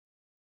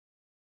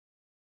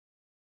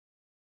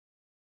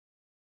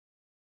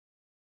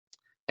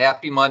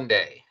Happy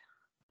Monday.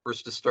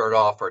 First, to start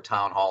off our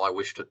town hall, I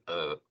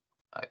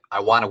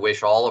want to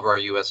wish all of our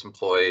U.S.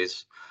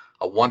 employees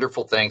a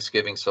wonderful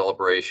Thanksgiving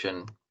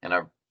celebration,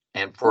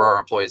 and for our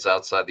employees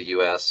outside the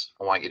U.S.,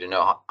 I want you to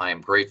know I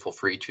am grateful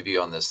for each of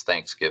you on this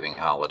Thanksgiving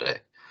holiday.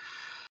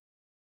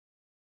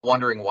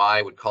 Wondering why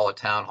I would call a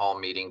town hall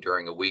meeting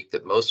during a week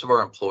that most of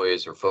our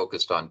employees are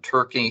focused on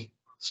turkey,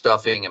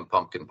 stuffing, and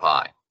pumpkin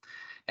pie.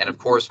 And of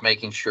course,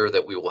 making sure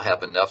that we will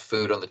have enough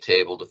food on the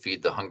table to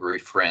feed the hungry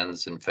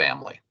friends and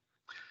family.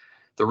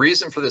 The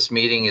reason for this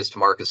meeting is to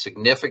mark a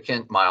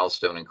significant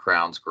milestone in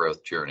Crown's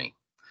growth journey.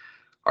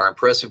 Our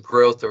impressive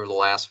growth over the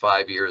last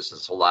 5 years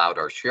has allowed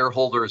our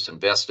shareholders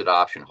and vested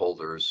option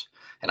holders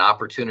an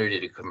opportunity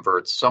to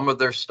convert some of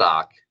their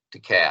stock to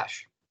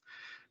cash.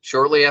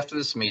 Shortly after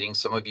this meeting,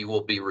 some of you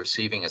will be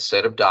receiving a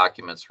set of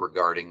documents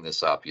regarding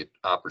this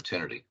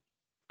opportunity.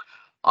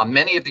 On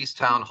many of these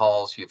town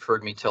halls, you've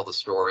heard me tell the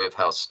story of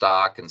how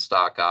stock and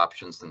stock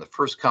options in the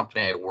first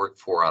company I worked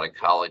for out of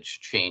college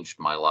changed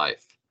my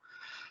life.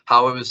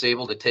 How I was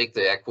able to take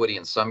the equity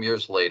and some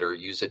years later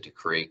use it to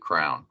create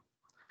Crown.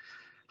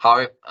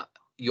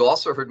 You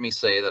also heard me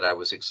say that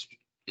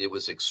it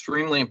was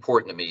extremely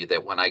important to me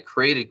that when I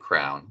created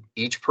Crown,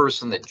 each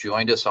person that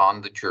joined us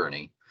on the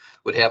journey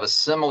would have a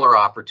similar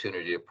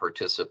opportunity to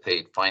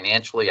participate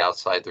financially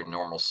outside their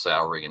normal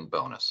salary and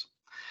bonus.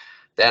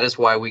 That is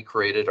why we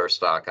created our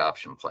stock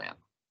option plan.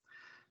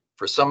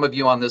 For some of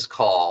you on this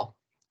call,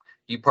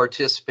 you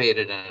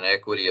participated in an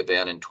equity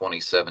event in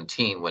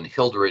 2017 when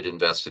Hildred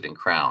invested in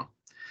Crown.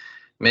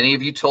 Many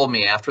of you told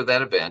me after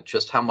that event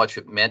just how much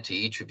it meant to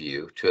each of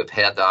you to have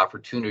had the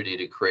opportunity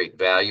to create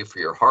value for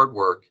your hard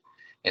work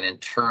and in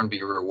turn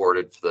be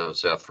rewarded for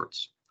those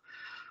efforts.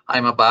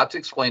 I'm about to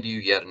explain to you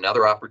yet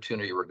another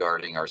opportunity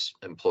regarding our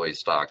employee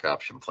stock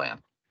option plan.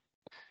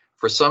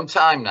 For some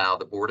time now,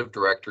 the board of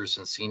directors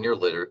and senior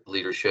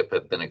leadership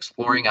have been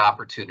exploring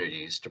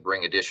opportunities to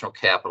bring additional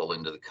capital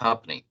into the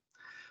company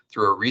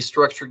through a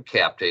restructured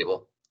cap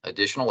table,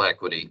 additional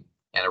equity,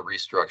 and a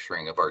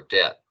restructuring of our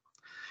debt.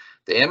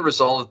 The end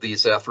result of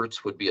these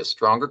efforts would be a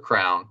stronger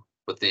Crown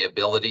with the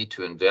ability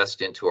to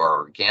invest into our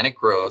organic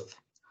growth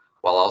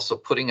while also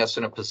putting us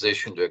in a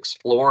position to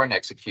explore and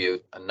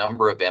execute a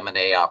number of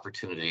M&A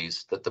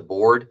opportunities that the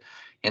board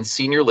and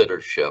senior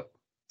leadership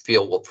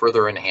feel will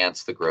further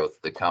enhance the growth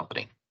of the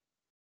company.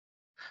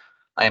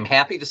 I am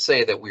happy to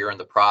say that we are in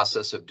the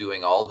process of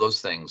doing all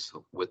those things,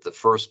 with the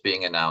first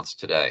being announced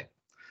today.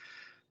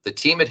 The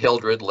team at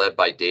Hildred, led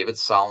by David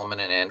Solomon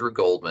and Andrew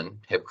Goldman,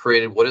 have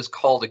created what is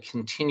called a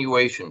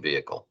continuation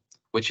vehicle,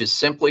 which is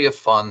simply a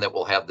fund that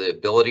will have the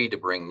ability to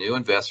bring new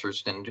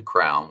investors into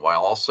Crown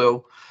while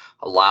also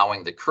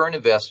allowing the current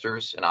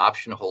investors and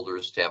option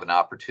holders to have an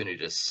opportunity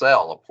to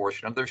sell a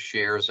portion of their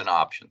shares and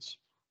options.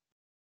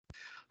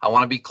 I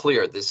want to be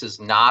clear, this is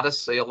not a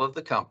sale of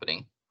the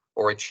company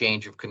or a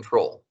change of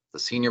control. The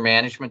senior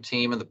management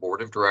team and the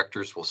board of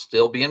directors will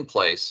still be in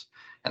place,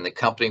 and the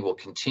company will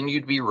continue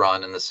to be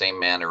run in the same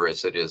manner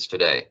as it is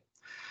today.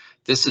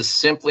 This is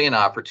simply an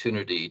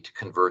opportunity to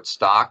convert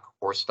stock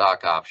or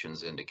stock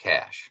options into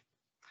cash.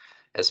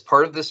 As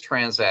part of this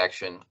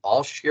transaction,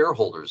 all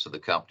shareholders of the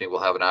company will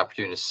have an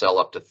opportunity to sell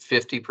up to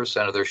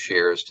 50% of their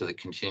shares to the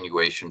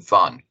continuation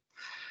fund.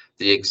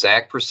 The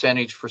exact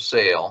percentage for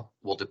sale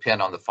will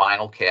depend on the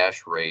final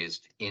cash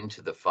raised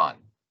into the fund.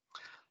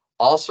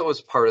 Also, as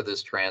part of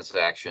this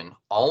transaction,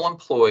 all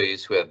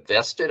employees who have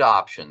vested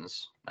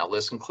options, now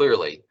listen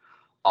clearly,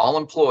 all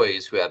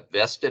employees who have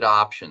vested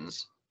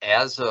options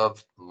as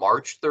of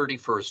March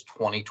 31st,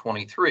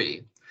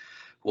 2023,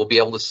 will be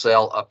able to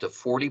sell up to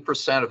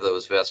 40% of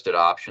those vested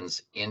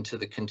options into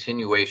the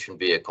continuation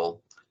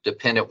vehicle,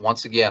 dependent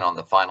once again on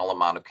the final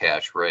amount of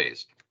cash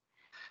raised.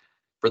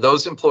 For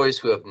those employees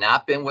who have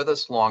not been with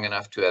us long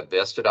enough to have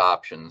vested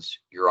options,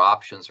 your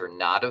options are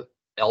not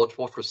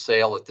eligible for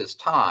sale at this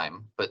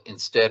time, but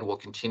instead will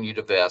continue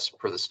to vest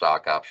per the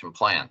stock option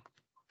plan.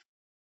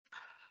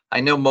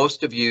 I know for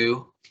most of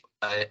you,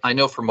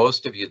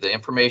 the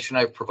information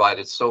I've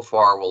provided so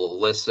far will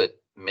elicit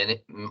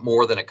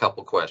more than a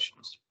couple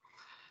questions.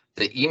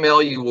 The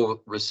email you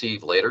will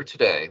receive later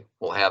today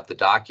will have the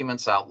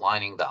documents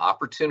outlining the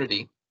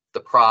opportunity,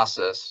 the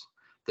process,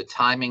 the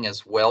timing,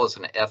 as well as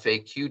an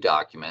FAQ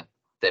document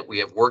that we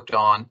have worked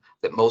on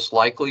that most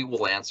likely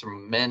will answer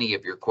many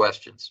of your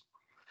questions.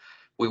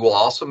 We will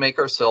also make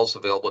ourselves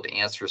available to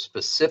answer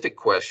specific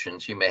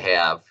questions you may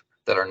have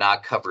that are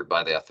not covered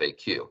by the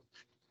FAQ.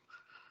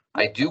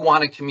 I do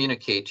want to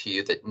communicate to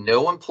you that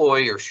no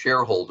employee or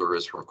shareholder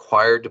is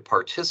required to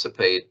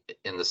participate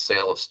in the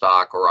sale of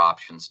stock or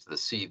options to the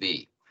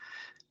CV.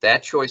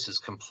 That choice is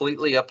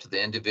completely up to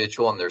the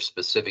individual and their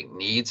specific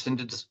needs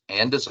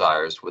and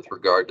desires with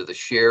regard to the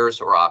shares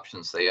or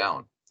options they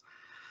own.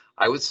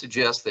 I would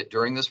suggest that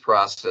during this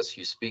process,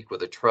 you speak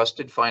with a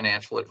trusted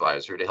financial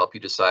advisor to help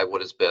you decide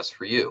what is best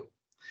for you.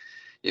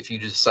 If you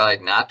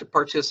decide not to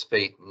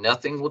participate,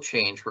 nothing will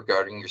change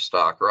regarding your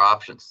stock or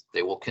options.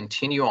 They will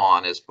continue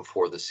on as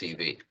before the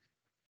CV.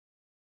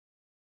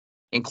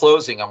 In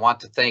closing, I want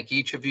to thank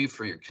each of you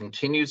for your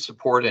continued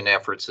support and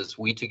efforts as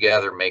we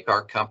together make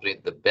our company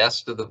the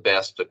best of the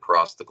best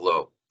across the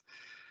globe.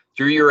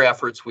 Through your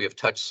efforts, we have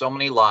touched so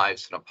many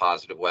lives in a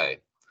positive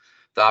way.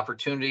 The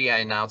opportunity I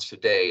announced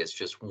today is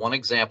just one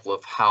example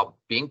of how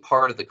being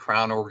part of the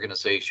Crown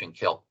organization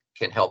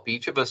can help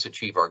each of us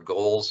achieve our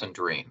goals and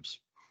dreams.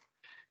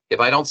 If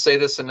I don't say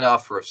this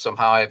enough, or if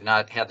somehow I have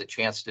not had the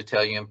chance to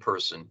tell you in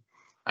person,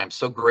 I'm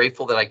so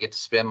grateful that I get to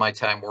spend my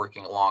time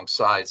working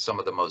alongside some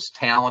of the most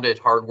talented,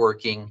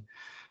 hardworking,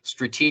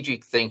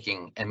 strategic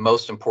thinking, and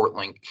most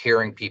importantly,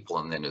 caring people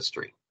in the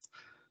industry.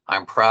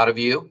 I'm proud of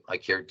you. I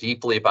care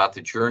deeply about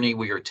the journey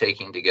we are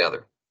taking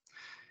together.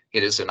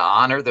 It is an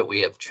honor that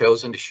we have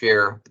chosen to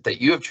share, that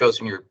you have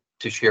chosen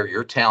to share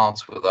your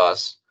talents with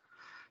us.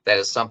 That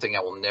is something I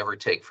will never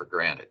take for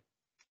granted.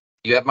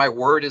 You have my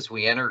word as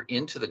we enter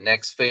into the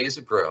next phase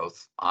of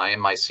growth. I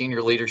and my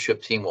senior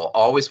leadership team will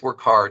always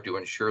work hard to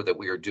ensure that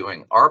we are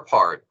doing our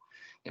part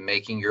in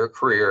making your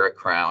career at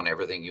Crown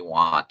everything you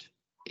want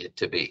it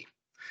to be,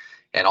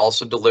 and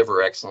also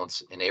deliver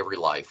excellence in every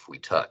life we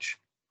touch.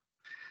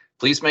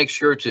 Please make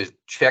sure to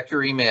check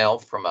your email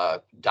from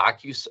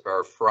DocuSign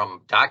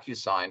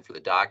for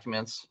the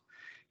documents.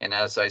 And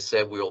as I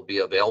said, we will be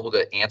available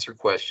to answer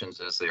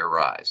questions as they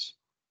arise.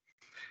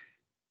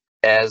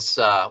 As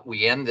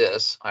we end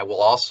this, I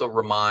will also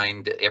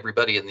remind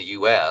everybody in the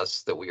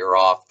U.S. that we are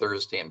off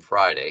Thursday and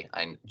Friday.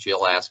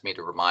 Jill asked me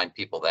to remind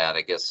people that.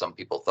 I guess some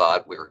people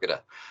thought we were going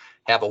to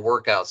have a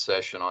workout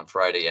session on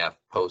Friday after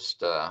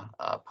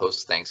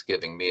post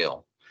Thanksgiving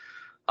meal.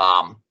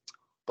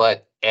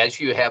 But as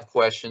you have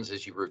questions,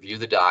 as you review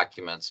the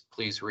documents,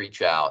 please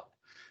reach out.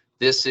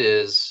 This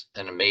is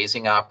an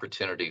amazing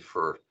opportunity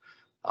for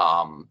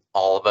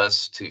all of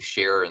us to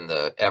share in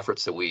the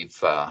efforts that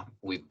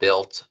we've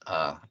built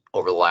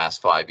over the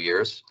last 5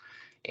 years.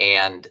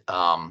 And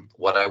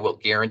what I will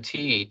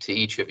guarantee to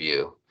each of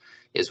you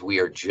is we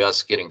are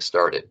just getting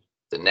started.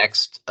 The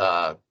next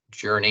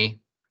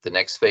journey, the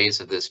next phase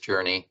of this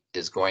journey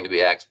is going to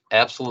be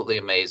absolutely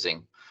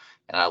amazing.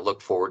 And I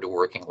look forward to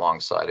working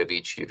alongside of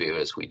each of you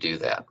as we do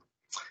that.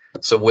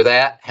 So with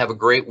that, have a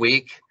great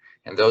week.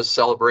 And those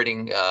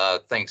celebrating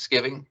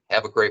Thanksgiving,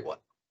 have a great one.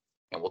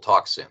 And we'll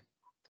talk soon.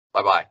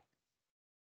 Bye-bye.